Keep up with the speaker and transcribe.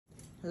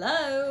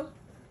Hello.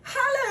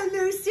 Hello,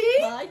 Lucy.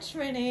 Hi,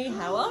 Trinny.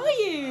 How are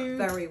you?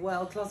 Very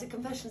well. Closet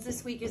Confessions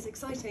this week is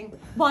exciting.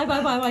 Why?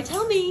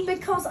 Tell me.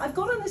 Because I've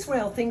got on this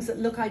rail things that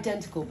look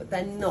identical, but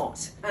they're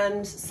not.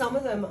 And some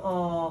of them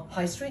are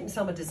high street and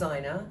some are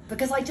designer.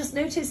 Because I just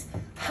noticed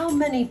how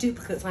many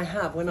duplicates I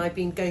have when I've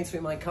been going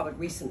through my cupboard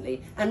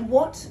recently. And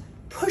what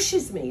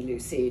pushes me,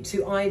 Lucy,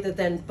 to either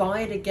then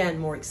buy it again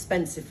more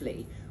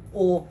expensively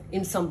or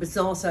in some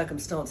bizarre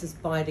circumstances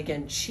buy it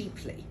again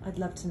cheaply. I'd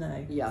love to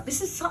know. Yeah,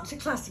 this is such a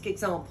classic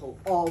example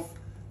of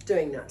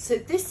doing that. So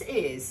this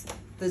is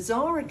the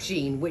Zara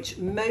jean, which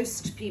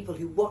most people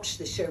who watch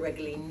the show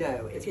regularly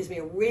know. It gives me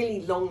a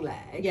really long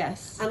leg.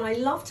 Yes. And I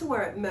love to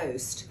wear it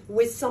most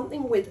with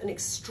something with an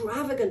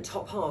extravagant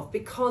top half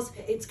because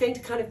it's going to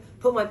kind of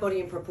put my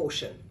body in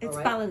proportion. It's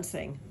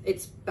balancing.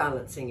 It's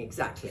balancing,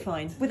 exactly.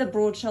 Fine. With a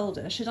broad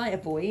shoulder, should I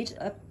avoid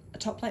a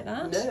top like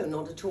that? No,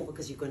 not at all,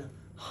 because you're going to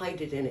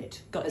hide it in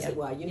it, as it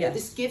were. You know, yes.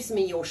 This gives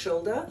me your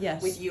shoulder.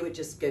 Yes. With you, it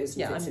just goes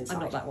and fits inside. I'm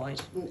not that wide.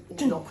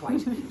 Not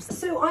quite.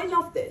 So I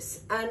love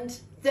this. And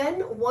then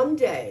one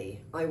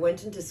day, I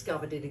went and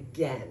discovered it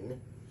again,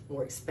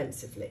 more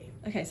expensively.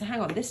 Okay, so hang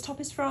on. This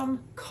top is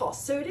from?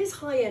 Cost. So it is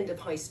high end of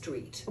high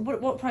street.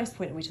 What price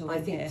point are we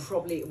talking here? I think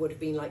probably it would have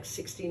been like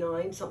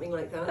 69, something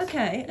like that.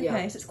 Okay,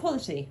 Yeah. so it's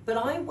quality. But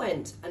I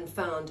went and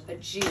found a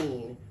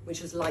jean,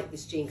 which was like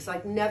this jean, because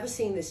I'd never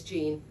seen this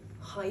jean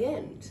high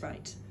end.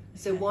 Right.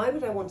 So why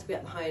would I want to be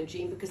at the high-end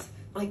jean? Because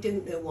I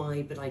don't know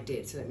why, but I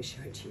did. So let me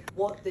show it to you.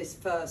 What this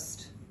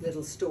first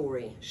little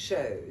story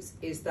shows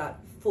is that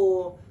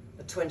for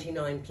a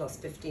 29 plus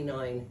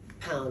 59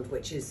 pound,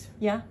 which is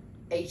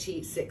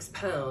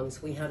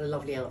 £86, we had a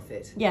lovely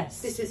outfit.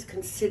 Yes. This is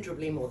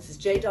considerably more. This is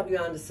J.W.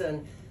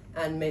 Anderson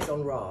and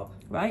Maison Rabih.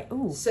 Right.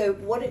 Ooh. So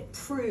what it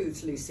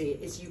proves, Lucy,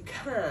 is you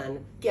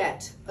can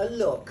get a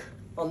look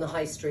on the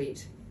high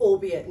street,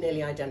 albeit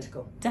nearly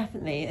identical.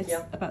 Definitely. It's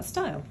about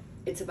style.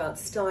 It's about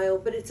style,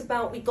 but it's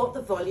about, we got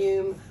the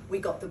volume, we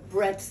got the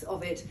breadth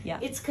of it. Yeah.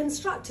 It's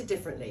constructed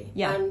differently.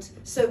 Yeah. And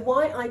so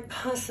why I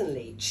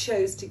personally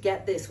chose to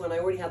get this when I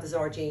already had the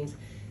Zara jeans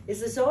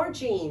is the Zara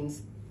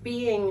jeans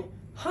being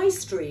high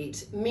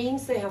street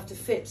means they have to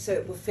fit so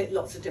it will fit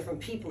lots of different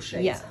people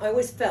shapes. Yeah. I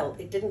always felt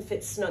it didn't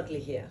fit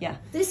snugly here. Yeah.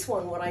 This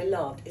one, what I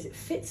loved is it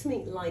fits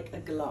me like a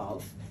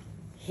glove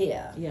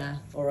here. Yeah.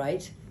 All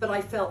right. But I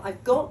felt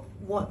I've got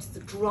what the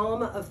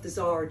drama of the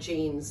Zara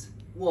jeans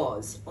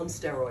was on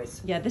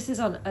steroids. Yeah, this is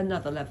on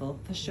another level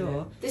for sure.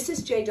 Yeah. This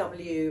is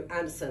J.W.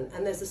 Anderson,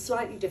 and there's a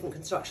slightly different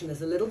construction.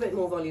 There's a little bit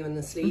more volume in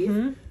the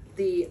sleeve.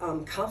 The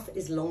cuff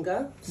is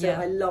longer, so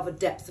I love a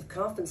depth of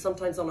cuff, and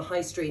sometimes on a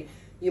high street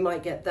you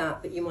might get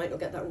that, but you might not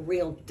get that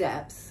real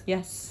depth.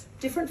 Yes.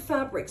 Different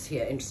fabrics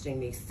here,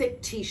 interestingly.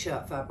 Thick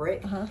t-shirt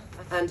fabric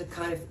and a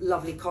kind of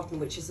lovely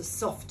cotton, which is a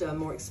softer,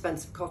 more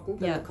expensive cotton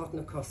than the cotton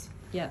of course.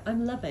 Yeah,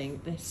 I'm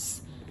loving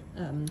this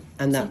and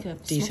that like a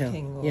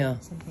detail. or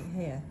something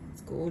here.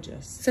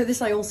 Gorgeous. So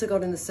this I also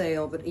got in the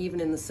sale, but even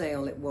in the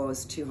sale it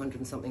was 200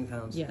 and something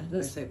pounds. Yeah,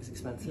 so it was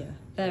expensive. Yeah,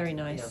 very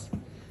nice. Yeah.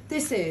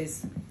 This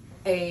is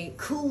a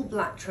cool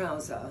black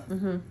trouser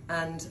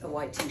and a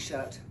white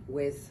t-shirt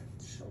with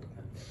shoulder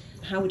pad.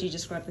 How would you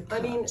describe the cut?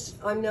 I mean,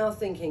 I'm now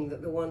thinking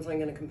that the ones I'm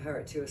going to compare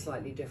it to are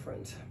slightly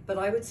different. But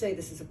I would say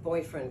this is a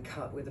boyfriend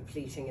cut with a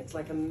pleating. It's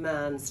like a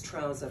man's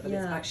trouser, but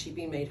it's actually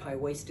been made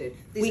high-waisted.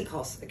 These are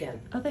COS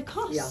again. Oh, they're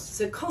COS? Yeah.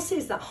 So COS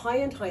is that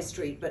high-end high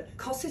street, but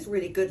COS is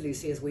really good,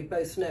 Lucy, as we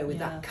both know, with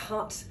that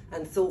cut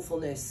and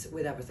thoughtfulness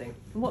with everything.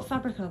 And what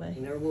fabric are they?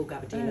 And they're a wool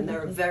gabardine, and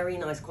they're a very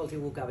nice quality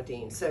wool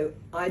gabardine. So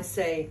I'd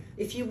say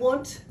if you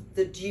want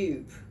the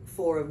dupe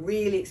for a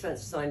really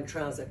expensive designer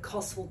trouser,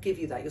 COS will give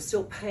you that. You're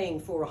still paying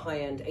for a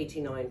high-end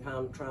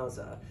 £89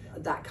 trouser.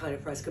 That kind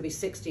of price could be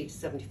 60 to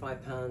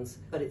 75 pounds,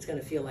 but it's going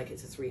to feel like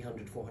it's a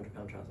 300, 400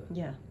 pound trouser.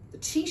 Yeah. The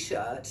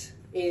t-shirt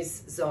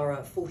is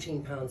Zara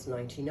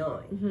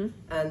 £14.99,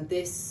 and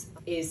this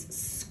is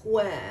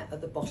square at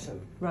the bottom.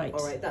 Right.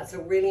 All right, that's a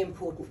really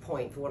important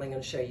point for what I'm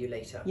going to show you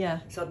later. Yeah.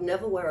 So I'd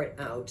never wear it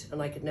out,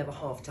 and I could never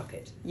half tuck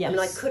it. Yes. I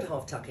mean, I could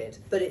half tuck it,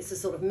 but it's a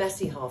sort of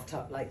messy half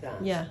tuck like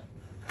that. Yeah.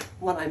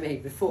 One I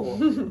made before.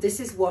 This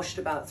is washed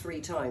about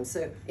 3 times,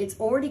 so it's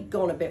already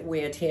gone a bit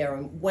weird here,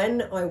 and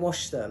when I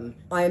wash them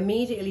I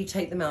immediately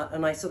take them out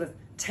and I sort of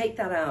take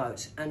that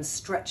out and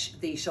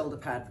stretch the shoulder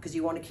pad because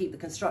you want to keep the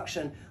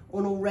construction,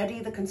 and already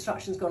the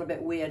construction's gone a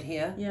bit weird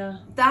here. Yeah.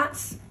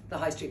 That's the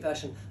high street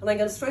version, and I'm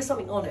going to throw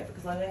something on it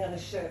because I'm then going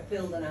to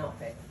build an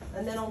outfit,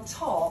 and then on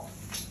top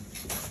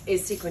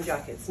is sequin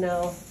jackets.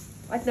 Now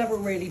I've never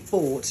really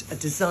bought a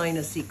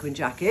designer sequin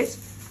jacket,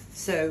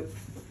 so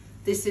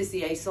this is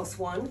the ASOS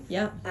one.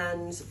 Yeah.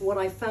 And what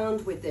I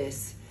found with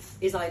this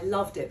is I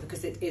loved it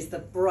because it is the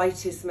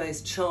brightest,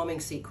 most charming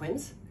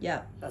sequins.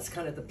 Yeah. That's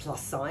kind of the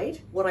plus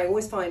side. What I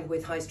always find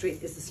with high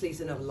street is the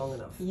sleeves are never long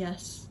enough.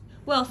 Yes.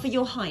 Well, for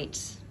your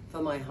height.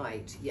 For my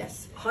height,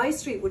 yes. High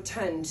street would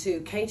tend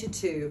to cater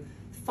to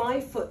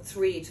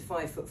 5'3" to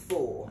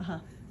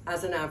 5'4"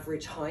 as an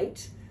average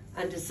height.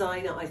 And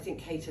designer, I think,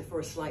 cater for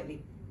a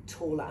slightly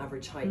taller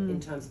average height in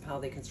terms of how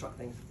they construct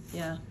things.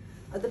 Yeah.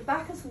 At the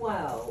back as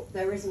well,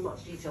 there isn't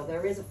much detail.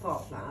 There is a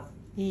fart flap.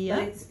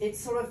 Yeah. But it's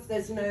sort of,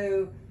 there's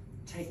no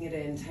taking it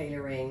in,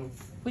 tailoring.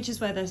 Which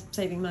is where they're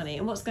saving money.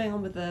 And what's going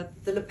on with the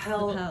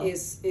lapel?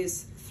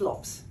 Is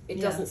flops. It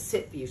doesn't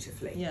sit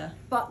beautifully. Yeah.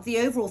 But the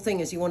overall thing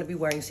is you want to be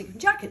wearing a sequin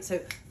jacket. So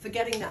for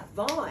getting that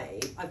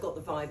vibe, I've got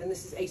the vibe, and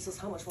this is ASOS.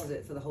 How much was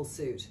it for the whole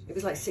suit? It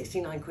was like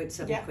 69 quid,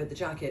 70 quid the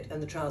jacket, and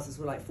the trousers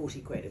were like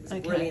 40 quid. It was a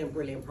brilliant,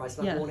 brilliant price.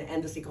 And I've worn it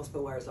endlessly, cost per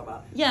wear is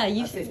about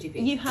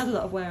 50p. You had a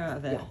lot of wear out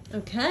of it. Yeah.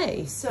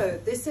 Okay. So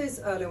this is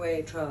a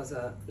Loewe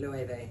trouser,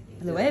 Loewe.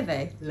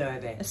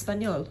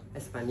 Espanol.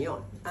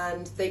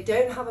 And they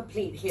don't have a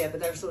pleat here,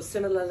 but they're sort of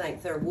similar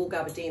length. They're a wool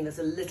gabardine. There's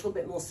a little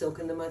bit more silk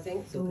in them, I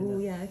think. Oh,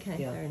 yeah, okay.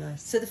 Yeah. Very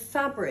nice. So the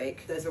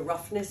fabric, there's a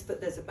roughness, but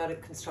there's a better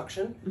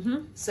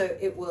construction. So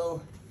it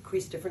will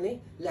crease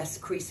differently, less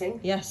creasing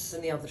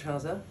than the other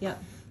trouser. Yeah.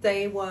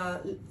 They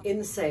were in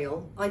the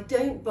sale. I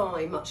don't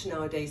buy much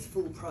nowadays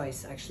full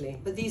price, actually,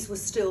 but these were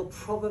still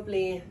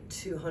probably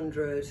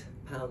 £200.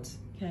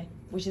 Okay,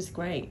 which is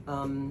great.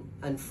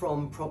 And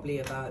from probably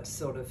about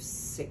sort of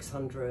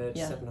 600,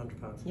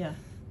 £700. Yeah.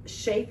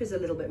 Shape is a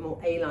little bit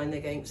more A-line they're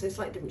going, so it's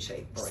like different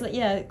shape.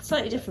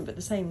 Slightly different, but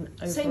the same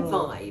overall. Same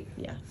vibe.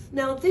 Yeah.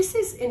 Now this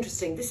is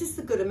interesting. This is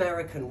the Good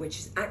American, which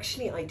is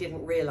actually, I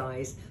didn't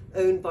realise,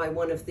 owned by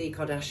one of the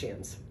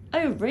Kardashians.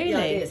 Oh, really? Yeah,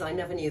 it is. I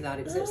never knew that.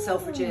 It was at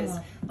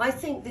Selfridges. I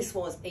think this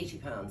was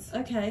 £80.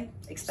 Okay.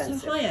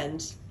 Expensive. So high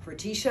end. For a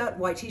t-shirt,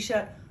 white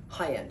t-shirt,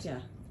 high end. Yeah.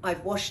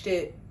 I've washed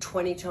it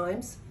 20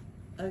 times.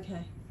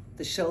 Okay.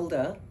 The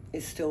shoulder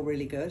is still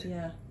really good.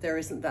 Yeah. There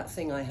isn't that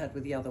thing I had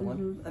with the other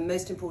one. And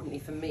most importantly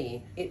for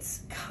me,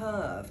 it's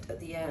curved at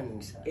the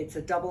end. It's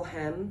a double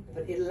hem,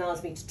 but it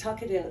allows me to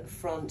tuck it in at the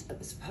front at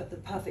the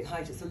perfect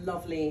height. It's a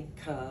lovely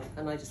curve,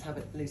 and I just have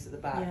it loose at the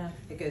back. Yeah.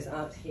 It goes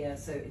out here,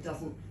 so it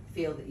doesn't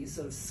feel that you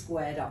sort of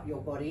squared up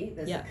your body.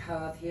 There's a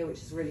curve here,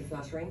 which is really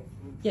flattering.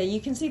 Yeah,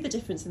 you can see the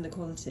difference in the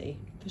quality,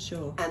 for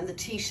sure. And the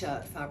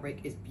t-shirt fabric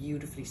is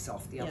beautifully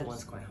soft. The other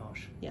one's quite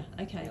harsh. Yeah,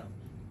 okay. Yeah.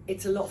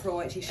 It's a lot for a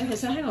white t-shirt. Okay,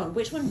 so hang on.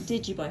 Which one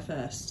did you buy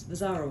first? The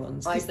Zara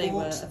ones? I they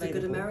were bought the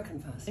Good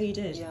American first. Oh, you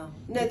did? Yeah.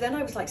 No, then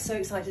I was like so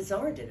excited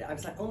Zara did it. I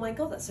was like, oh my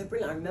God, that's so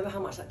brilliant. I remember how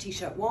much that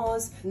t-shirt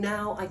was.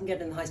 Now I can get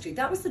it in the high street.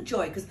 That was the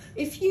joy, because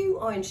if you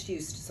are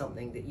introduced to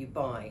something that you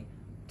buy,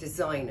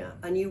 designer,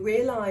 and you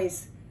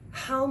realise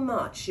how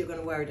much you're going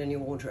to wear it in your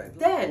wardrobe,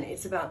 then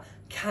it's about,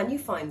 can you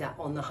find that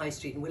on the high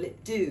street, and will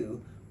it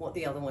do what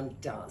the other one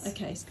does?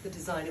 Okay. The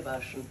designer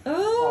version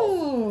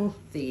of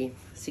the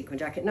sequin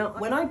jacket. Now,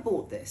 when I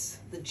bought this,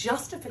 the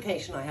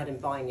justification I had in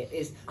buying it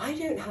is I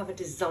don't have a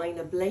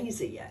designer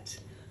blazer yet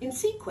in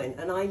sequin,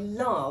 and I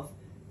love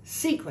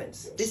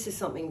sequins. This is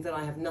something that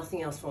I have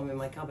nothing else from in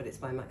my cupboard. It's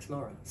by Max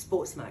Mara,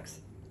 Sportmax.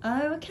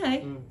 Oh,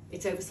 okay.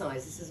 It's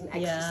oversized. This is an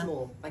extra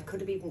small. I could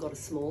have even got a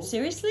small.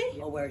 Seriously?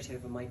 I'll wear it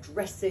over my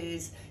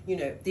dresses. You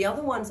know, the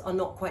other ones are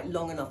not quite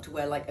long enough to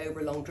wear like over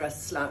a long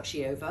dress,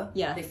 slouchy over.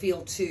 Yeah. They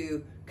feel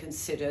too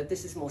considered.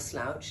 This is more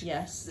slouch.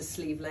 Yes. The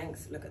sleeve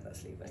length. Look at that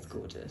sleeve length. It's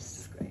gorgeous.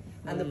 It's great.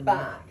 And the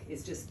back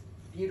is just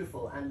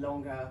beautiful and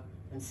longer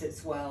and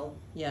sits well.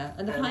 Yeah.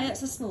 And the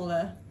paillettes are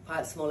smaller.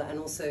 Paillettes smaller, and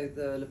also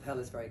the lapel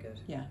is very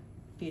good. Yeah.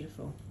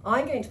 Beautiful.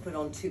 I'm going to put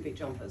on two big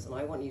jumpers, and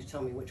I want you to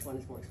tell me which one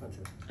is more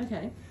expensive.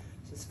 Okay.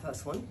 So this is the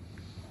first one.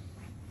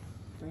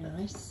 Very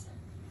nice.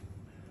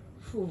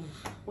 Whew.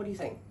 What do you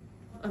think?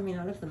 I mean,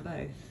 I love them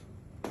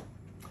both.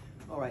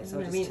 All right, so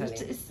I'll just tell you.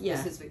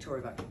 This is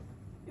Victoria Beckham.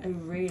 Oh,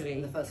 really?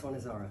 And the first one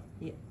is Zara.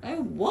 Yeah.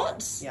 Oh,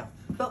 what? Yeah.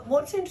 But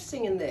what's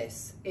interesting in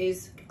this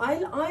is I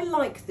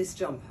like this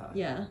jumper.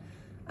 Yeah.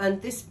 And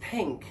this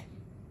pink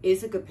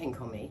is a good pink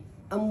on me.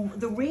 And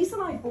the reason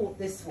I bought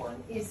this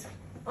one is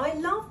I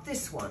love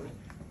this one,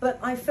 but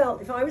I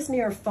felt if I was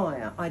near a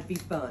fire, I'd be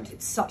burnt.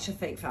 It's such a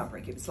fake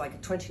fabric. It was like a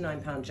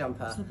 £29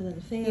 jumper. Let's have another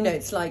feel. You know,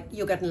 it's like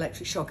you'll get an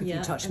electric shock if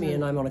you touch me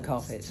and I'm on a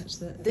carpet.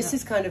 This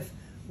is kind of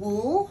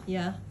wool.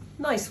 Yeah.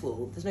 Nice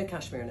wool. There's no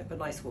cashmere in it, but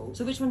nice wool.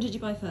 So which one did you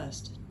buy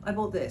first? I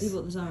bought this. You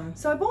bought the Zara.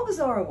 So I bought the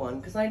Zara one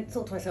because I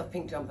thought to myself,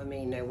 pink jumper,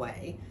 me, no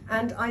way.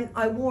 And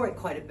I wore it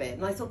quite a bit,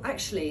 and I thought,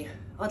 actually,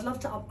 I'd love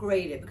to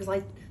upgrade it because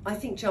I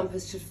think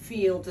jumpers should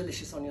feel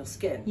delicious on your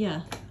skin.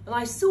 Yeah. And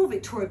I saw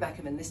Victoria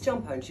Beckham in this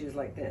jumper, and she was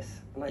like this.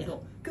 And I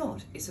thought,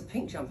 God, it's a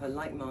pink jumper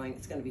like mine.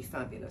 It's going to be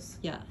fabulous.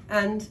 Yeah.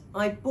 And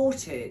I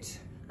bought it,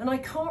 and I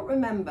can't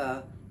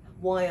remember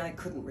why I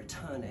couldn't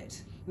return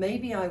it.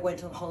 Maybe I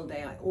went on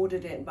holiday, I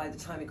ordered it, and by the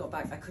time it got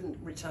back, I couldn't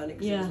return it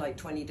because it was like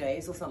 20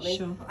 days or something.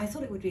 Sure. I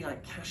thought it would be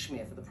like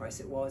cashmere for the price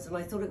it was, and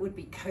I thought it would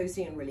be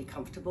cozy and really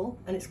comfortable,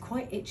 and it's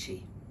quite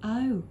itchy.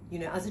 Oh. You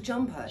know, as a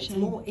jumper, it's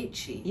more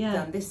itchy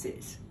than this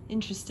is.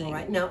 Interesting. All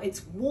right, now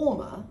it's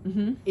warmer,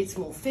 it's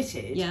more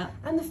fitted,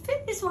 and the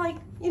fit is like,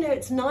 you know,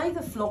 it's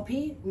neither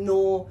floppy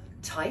nor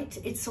tight,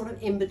 it's sort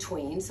of in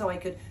between, so I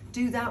could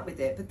do that with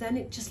it, but then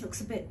it just looks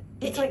a bit,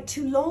 it's like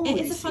too long. It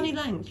is a funny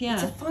length, yeah.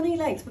 It's a funny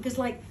length, because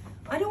like,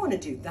 I don't want to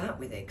do that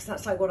with it, because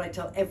that's like what I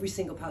tell every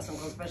single person,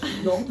 especially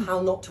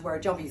how not to wear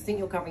a jumper. You think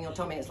you're covering your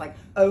tummy, it's like,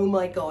 oh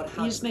my God,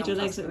 how you just made your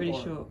legs look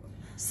really short.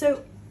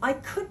 So I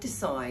could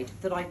decide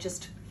that I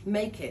just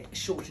make it a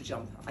shorter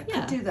jumper. I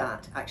Yeah. could do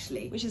that,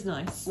 actually. Which is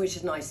nice. Which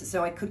is nicer,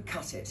 so I could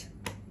cut it.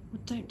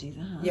 Well, don't do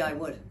that. Yeah, I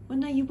would. Well,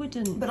 no, you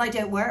wouldn't. But I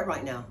don't wear it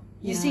right now.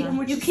 You Yeah. see, And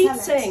would you you keep sell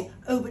it? saying,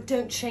 oh, but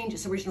don't change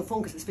its original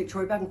form because it's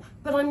Victoria Beckham.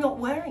 But I'm not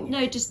wearing it.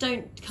 No, just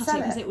don't cut Sell it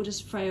because it. it will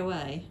just fray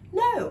away.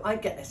 No,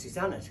 I'd get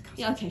Susanna to cut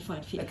Yeah, it. okay,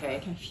 fine. For you. Okay.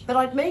 for you. But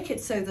I'd make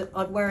it so that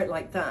I'd wear it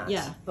like that.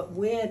 Yeah. But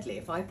weirdly,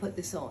 if I put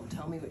this on,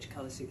 tell me which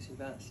colour suits me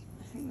best.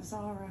 I think the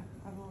Zara,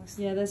 I've always...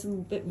 Yeah, there's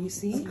some bit You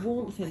see?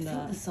 warmth in I there.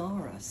 think the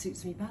Zara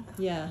suits me better.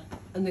 Yeah.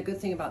 And the good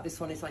thing about this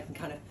one is I can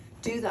kind of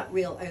do that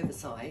real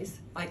oversize.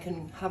 I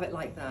can have it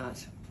like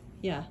that.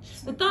 Yeah.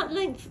 But that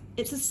length,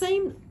 it's the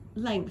same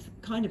length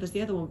kind of as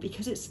the other one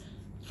because it's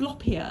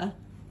floppier.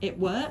 It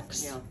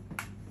works. Yeah.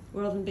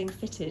 Rather than being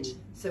fitted.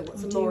 So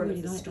what's I the do moral really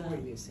of the like story,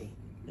 that. Lucy?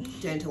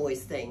 Don't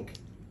always think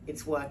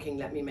it's working,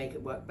 let me make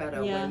it work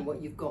better, Yeah. when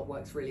what you've got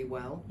works really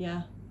well.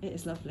 Yeah, it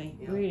is lovely.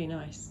 Yeah. Really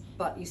nice.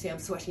 But you see, I'm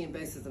sweating in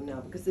both of them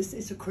now because this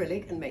is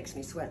acrylic and makes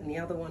me sweat, and the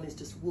other one is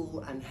just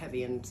wool and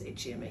heavy and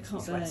itchy and makes me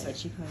Can't bear sweat.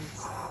 itchy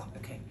clothes.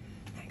 Okay,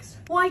 next.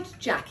 White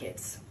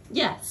jackets.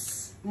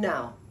 Yes.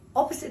 Now,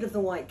 opposite of the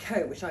white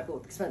coat, which I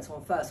bought the expensive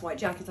one first, white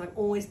jackets, I've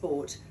always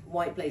bought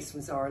white blaze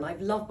from Zara, and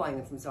I've loved buying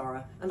them from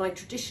Zara. And I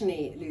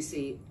traditionally,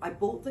 Lucy, I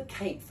bought the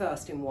cape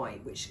first in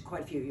white, which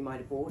quite a few of you might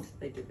have bought.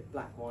 They did it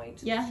black, white.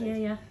 Yeah, shades. yeah,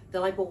 yeah.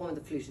 Then I bought one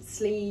with a fluted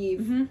sleeve,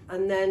 Mm-hmm.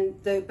 and then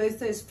both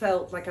those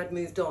felt like I'd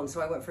moved on,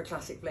 so I went for a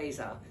classic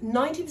blazer.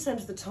 90%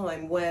 of the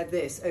time, wear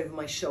this over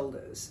my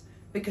shoulders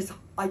because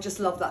I just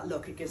love that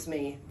look. It gives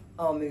me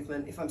arm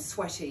movement. If I'm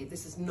sweaty,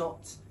 this is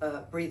not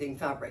breathing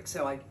fabric,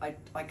 so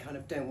I kind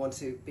of don't want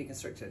to be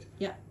constricted.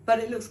 Yeah. But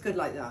it looks good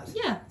like that.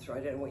 Yeah. So I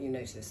don't know what you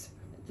notice.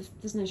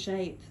 There's no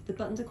shape. The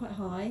buttons are quite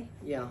high.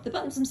 Yeah, The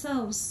buttons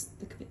themselves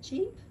look a bit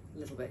cheap. a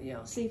little bit,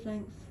 yeah. Sleeve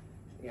length,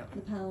 Yeah,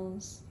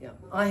 lapels. yeah.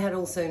 I had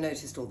also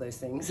noticed all those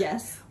things.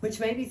 Yes. Which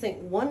made me think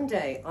one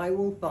day I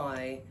will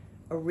buy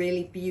a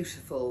really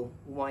beautiful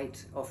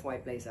white,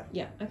 off-white blazer.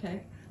 Yeah,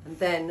 okay. And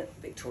then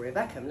Victoria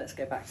Beckham, let's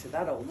go back to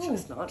that old Oh.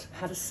 chestnut,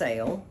 had a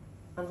sale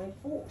and I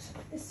bought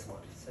this one.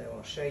 So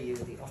I'll show you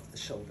the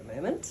off-the-shoulder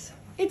moment.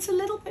 It's a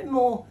little bit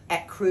more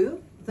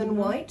ecru than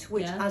white,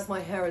 which Yeah. as my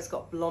hair has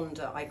got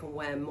blonder, I can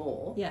wear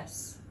more.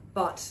 Yes.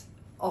 But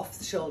off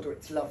the shoulder,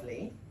 it's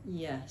lovely.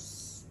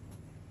 Yes.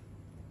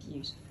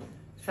 Beautiful.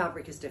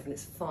 Fabric is different,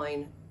 it's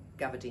fine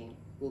gabardine,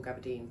 wool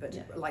gabardine, but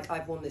Yeah. like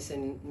I've worn this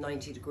in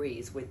 90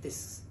 degrees with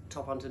this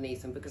top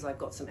underneath, and because I've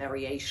got some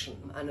aeration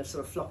and a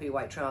sort of floppy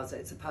white trouser,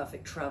 it's a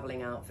perfect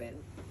travelling outfit.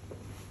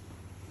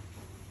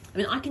 I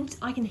mean, I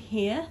can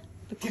hear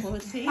the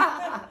quality.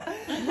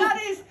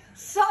 That is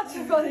such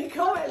a funny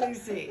comment,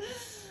 Lucy.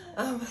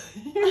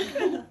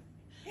 That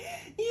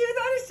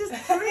is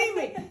just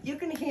dreamy. You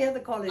can hear the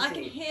quality. I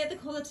can hear the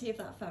quality of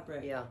that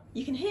fabric. Yeah.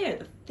 You can hear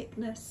the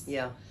thickness.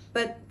 Yeah.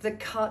 But the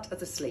cut of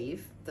the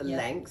sleeve, the Yeah.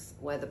 length,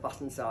 where the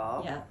buttons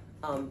are, Yeah.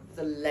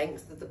 The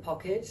length of the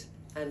pocket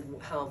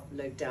and how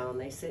low down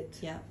they sit.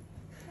 Yeah.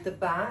 The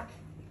back,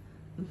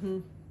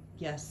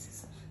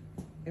 Yes.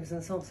 it was in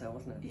the sale sale,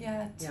 wasn't it?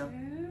 Yeah, Yeah.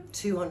 2,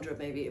 200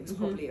 maybe. It was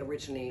probably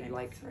originally maybe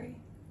like 3.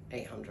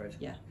 800.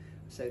 Yeah.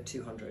 So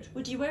 200.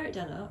 Would you wear it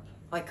done up?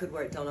 I could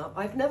wear it done up.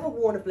 I've never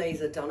worn a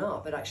blazer done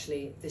up, but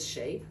actually this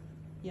shape.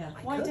 Yeah.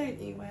 I Why could.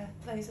 don't you wear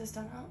blazers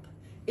done up?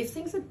 If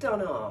things are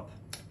done up,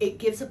 it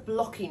gives a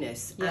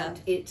blockiness Yeah.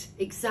 and it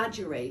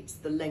exaggerates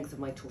the length of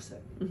my torso.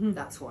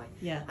 That's why.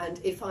 Yeah. And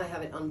if I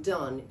have it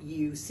undone,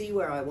 you see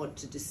where I want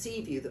to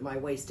deceive you that my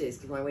waist is,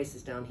 because my waist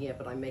is down here,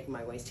 but I'm making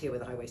my waist here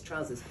with high waist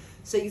trousers.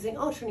 So you think,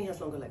 oh, Trinny has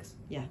longer legs.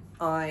 Yeah.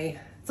 I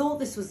thought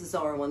this was the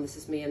Zara one, this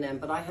is M&M,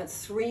 but I had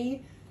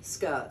 3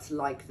 skirts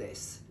like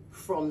this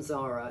from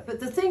Zara. But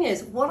the thing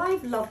is, what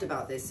I've loved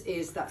about this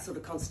is that sort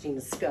of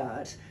concertina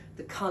skirt,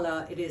 the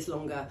colour, it is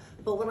longer,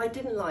 but what I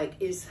didn't like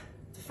is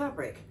the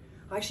fabric.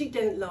 I actually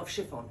don't love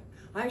chiffon.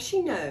 I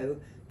actually know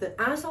that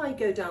as I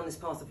go down this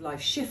path of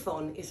life,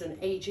 chiffon is an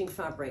aging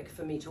fabric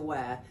for me to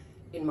wear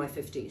in my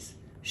 50s.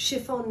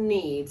 Chiffon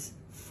needs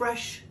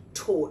fresh,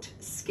 taut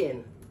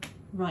skin.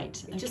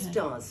 Right. It just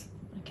does.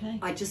 Okay.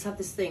 I just have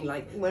this thing,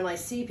 like when I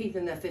see people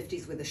in their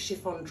 50s with a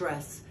chiffon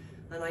dress,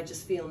 and I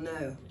just feel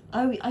no.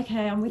 Oh,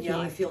 okay, I'm with you. Yeah,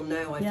 I feel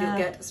no. I Yeah.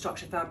 feel get a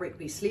structured fabric,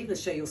 be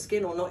sleeveless, show your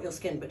skin or not your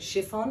skin, but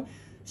chiffon,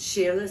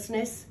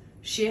 sheerlessness,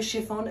 sheer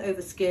chiffon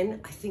over skin,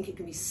 I think it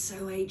can be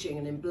so aging,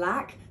 and in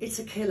black, it's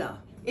a killer.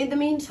 In the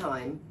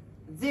meantime,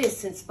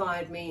 this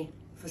inspired me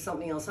for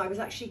something else I was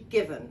actually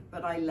given,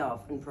 but I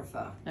love and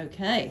prefer.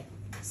 Okay.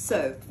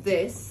 So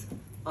this,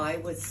 I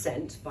was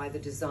sent by the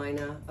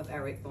designer of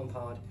Éric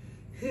Bompard,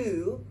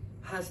 who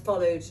has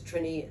followed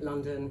Trinny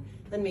London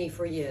and me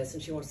for years,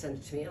 and she wanted to send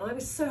it to me. And I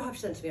was so happy to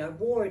send it to me. I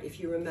wore it, if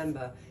you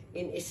remember,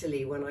 in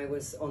Italy when I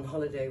was on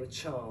holiday with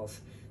Charles.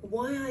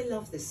 Why I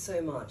love this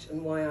so much,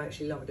 and why I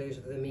actually love it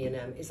over the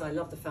M&M, is I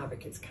love the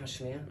fabric. It's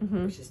cashmere,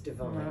 which is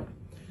divine.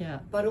 Yeah.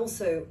 But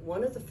also,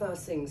 one of the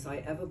first things I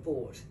ever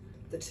bought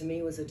that to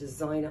me was a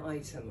designer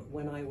item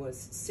when I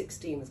was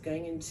 16 was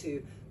going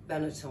into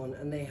Benetton,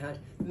 and they had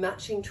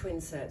matching twin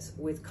sets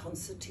with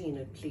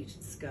concertina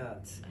pleated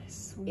skirts.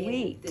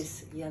 Sweet. In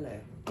this yellow.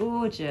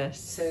 Gorgeous.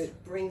 So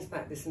it brings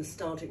back this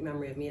nostalgic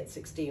memory of me at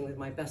 16 with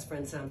my best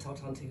friend Sam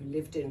Tartante, who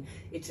lived in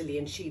Italy,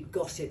 and she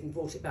got it and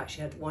brought it back.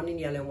 She had one in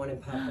yellow and one in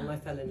purple, and I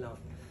fell in love.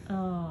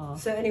 Oh.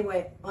 So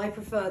anyway, I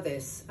prefer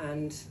this,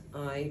 and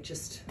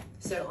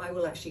so I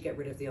will actually get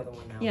rid of the other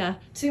one now. Yeah.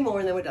 2 more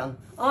and then we're done.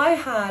 I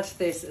had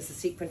this as a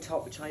sequin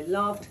top, which I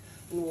loved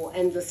and wore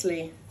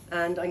endlessly,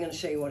 and I'm going to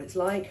show you what it's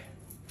like.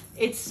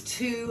 It's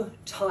too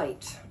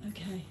tight.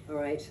 Okay. All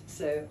right,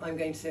 so I'm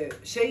going to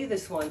show you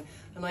this one,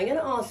 and I'm going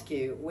to ask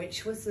you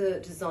which was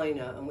the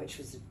designer and which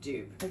was the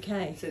dupe.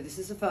 Okay. So this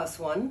is the first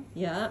one.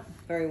 Yeah.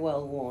 Very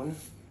well worn.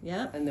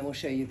 Yeah. And then we'll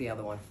show you the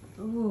other one.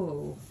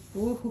 Ooh.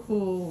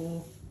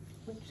 Ooh.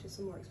 Which is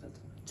the more expensive?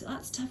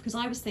 That's tough because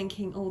I was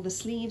thinking, oh, the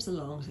sleeves are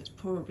long, so it's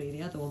probably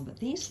the other one. But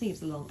these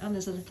sleeves are long, and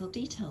there's a little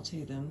detail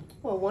to them.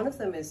 Well, one of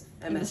them is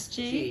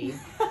MSG,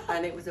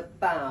 and it was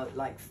about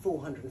like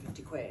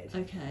 450 quid.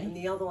 Okay. And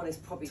the other one is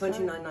probably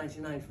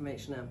 $29.99 from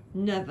H&M.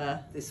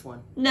 Never. This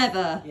one.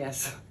 Never.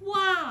 Yes.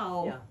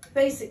 Wow. Yeah.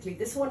 Basically,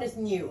 this one is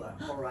newer,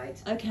 all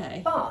right?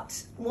 Okay.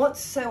 But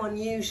what's so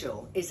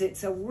unusual is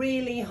it's a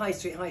really high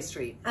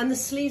street, and the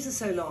sleeves are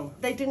so long.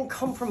 They didn't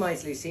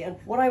compromise, Lucy, and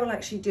what I will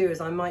actually do is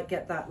I might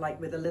get that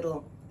like with a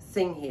little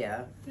thing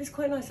here. But it's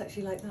quite nice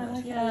actually like that. I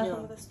like Yeah.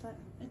 it. This bit.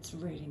 It's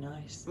really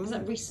nice. Is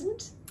that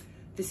recent?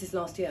 This is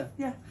last year.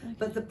 Yeah. Okay.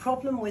 But the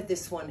problem with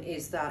this one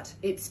is that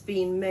it's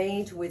been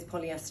made with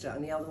polyester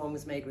and the other one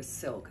was made with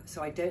silk.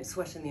 So I don't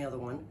sweat in the other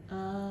one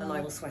and I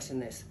will sweat in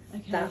this.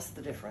 Okay. That's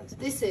the difference.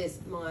 This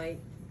is my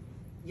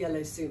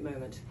yellow suit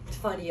moment. To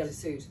find a yellow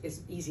suit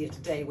is easier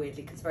today,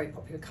 weirdly, because it's a very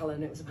popular colour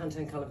and it was a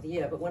Pantone colour of the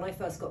year. But when I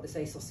first got this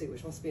ASOS suit,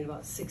 which must have been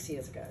about 6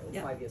 years ago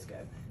or 5 years ago,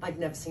 I'd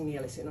never seen the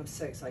yellow suit and I was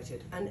so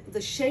excited. And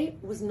the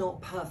shape was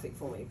not perfect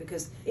for me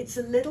because it's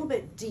a little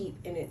bit deep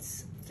in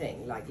its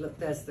thing. Like, look,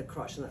 there's the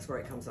crotch and that's where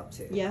it comes up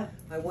to. Yeah.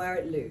 I wear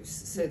it loose,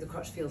 so the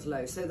crotch feels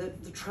low. So the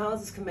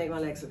trousers can make my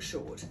legs look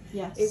short.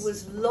 Yes. It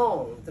was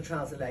long, the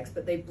trouser legs,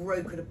 but they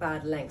broke at a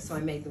bad length, so I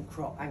made them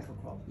ankle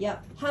crop. Yeah.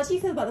 How do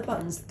you feel about the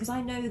buttons? Because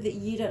I know that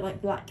you don't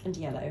like black and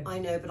yellow. I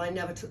know, but I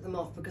never took them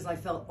off because I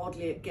felt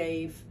oddly it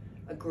gave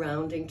a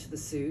grounding to the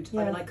suit.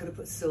 Yeah. I mean, I could have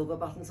put silver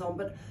buttons on,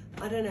 but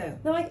I don't know.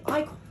 No,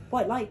 I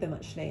quite like them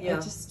actually. Yeah.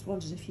 I just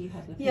wondered if you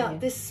had an opinion. Yeah,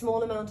 this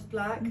small amount of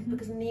black,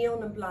 because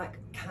neon and black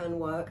can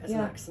work as an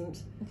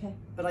accent. Okay.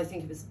 But I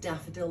think if it's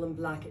daffodil and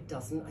black, it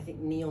doesn't. I think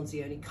neon's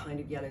the only kind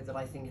of yellow that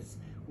I think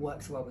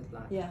works well with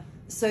black. Yeah.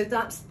 So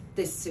that's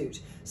this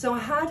suit. So I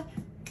had,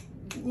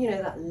 you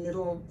know, that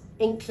little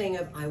inkling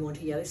of I want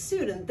a yellow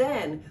suit, and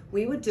then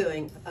we were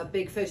doing a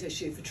big photo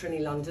shoot for Trinny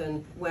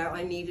London where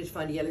I needed to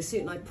find a yellow suit,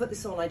 and I put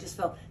this on. I just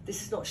felt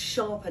this is not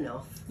sharp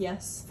enough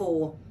Yes.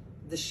 for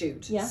the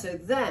shoot. Yeah. So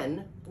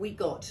then we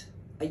got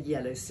a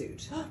yellow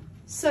suit.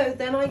 So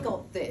then I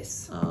got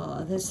this.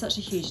 Oh, there's such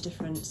a huge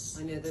difference.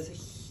 I know there's a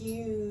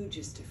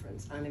hugest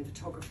difference, and in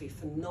photography,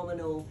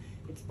 phenomenal.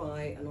 It's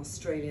by an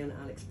Australian,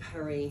 Alex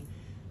Perry,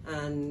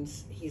 and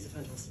he's a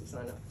fantastic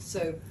designer.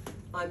 So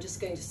I'm just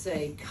going to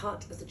say,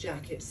 cut of the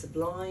jacket,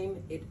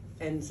 sublime. It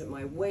ends at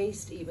my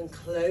waist, even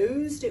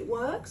closed, it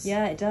works.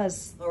 Yeah, it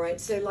does. All right,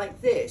 so like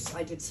this,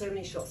 I did so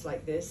many shots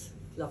like this,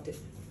 loved it.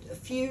 A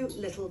few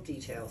little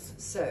details.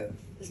 So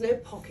there's no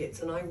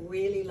pockets, and I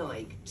really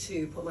like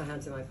to put my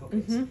hands in my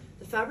pockets.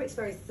 The fabric's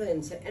very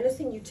thin, so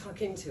anything you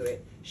tuck into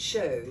it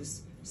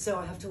shows, so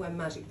I have to wear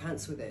magic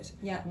pants with it.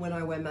 Yeah. And when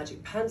I wear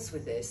magic pants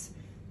with this,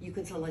 you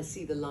can sometimes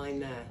see the line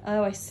there.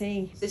 Oh, I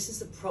see. This is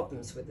the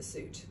problems with the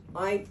suit.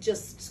 I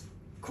just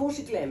caught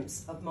a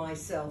glimpse of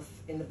myself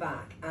in the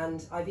back,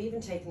 and I've even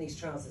taken these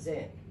trousers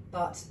in,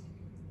 but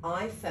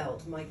I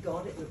felt, my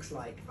God, it looks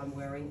like I'm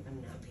wearing a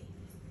nappy.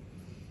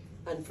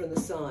 And from the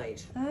side,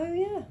 Oh,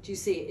 yeah. do you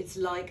see, it's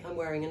like I'm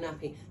wearing a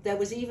nappy. There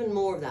was even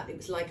more of that. It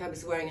was like I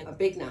was wearing a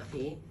big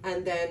nappy,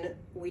 and then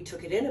we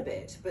took it in a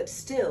bit, but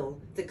still,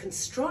 the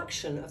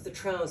construction of the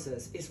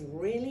trousers is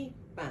really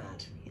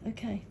bad.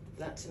 Okay.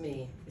 That to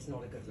me is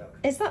not a good look.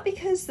 Is that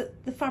because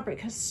the fabric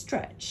has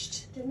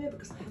stretched? I don't know,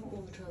 because I haven't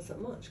worn the trousers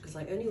that much, because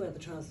I only wear the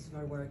trousers if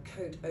I wear a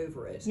coat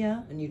over it,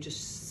 Yeah. and you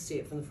just see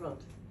it from the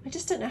front. I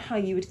just don't know how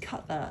you would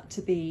cut that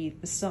to be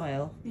the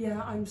style.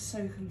 Yeah, I'm so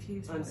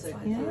confused. I'm about so this.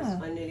 confused. Yeah.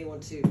 I nearly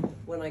want to,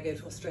 when I go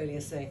to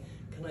Australia, say,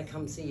 can I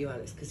come see you,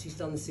 Alex? Because she's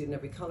done the suit in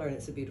every colour, and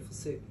it's a beautiful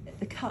suit.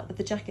 The cut of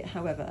the jacket,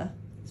 however,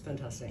 It's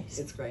fantastic.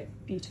 It's great.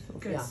 beautiful.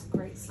 Good, Yeah.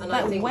 great. sleeve. And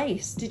I That think-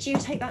 waist, did you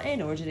take that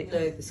in or did it?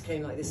 No, this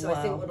came like this. So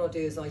I think Wow. what I'll do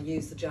is I'll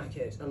use the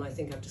jacket, and I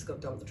think I've just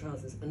got to dump the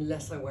trousers,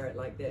 unless I wear it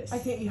like this. I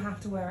think you have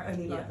to wear it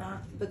only like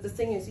that. But the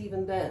thing is,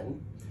 even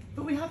then,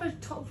 But we have a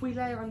top we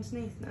layer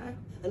underneath now.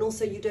 and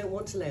also you don't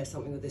want to layer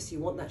something with this, you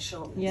want that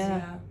sharpness.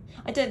 Yeah.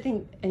 I don't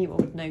think anyone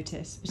would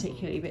notice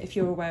particularly, but if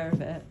you're aware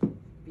of it.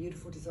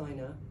 Beautiful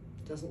designer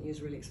doesn't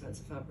use really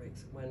expensive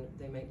fabrics when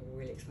they make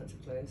really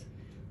expensive clothes.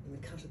 And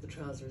the cut of the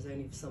trouser is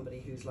only for somebody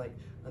who's like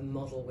a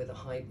model with a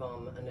high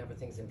bum and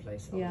everything's in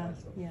place. Yeah,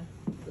 Otherwise not. yeah.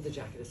 But the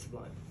jacket is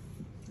sublime.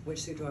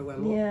 Which suit do I wear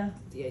more? Yeah.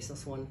 The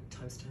ASOS one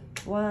times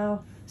 10.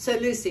 Wow. So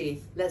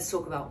Lucy, let's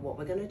talk about what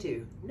we're going to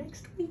do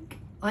next week.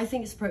 I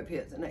think it's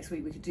appropriate that next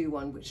week we could do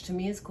one which to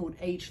me is called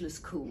Ageless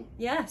Cool.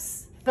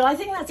 Yes. But I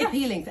think that's Yes.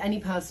 appealing for any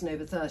person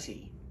over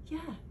 30. Yeah.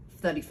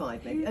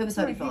 35 maybe, over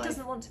Sorry, 35. who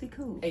doesn't want to be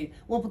cool?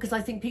 Well, because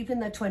I think people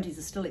in their 20s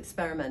are still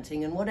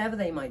experimenting, and whatever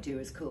they might do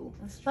is cool.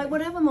 That's true. Like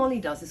whatever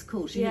Molly does is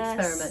cool. She Yes.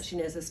 experiments, she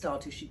knows her style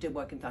too, she did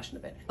work in fashion a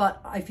bit.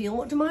 But I feel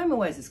what Jemima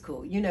wears is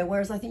cool, you know,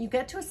 whereas I think you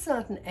get to a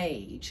certain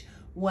age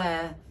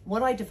where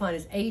what I define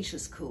as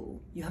ageless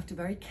cool, you have to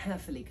very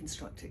carefully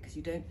construct it, because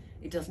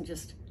it doesn't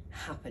just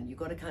happen. You've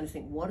got to kind of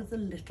think, what are the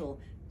little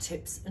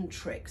tips and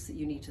tricks that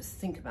you need to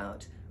think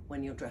about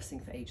when you're dressing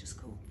for ageless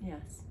cool?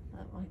 Yes.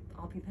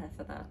 I'll be there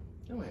for that.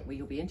 All right, well,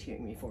 you'll be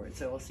interviewing me for it,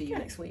 so I'll see you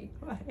next week.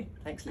 Right.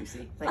 Thanks,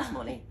 Lucy. Thanks,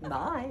 Molly.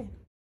 Bye.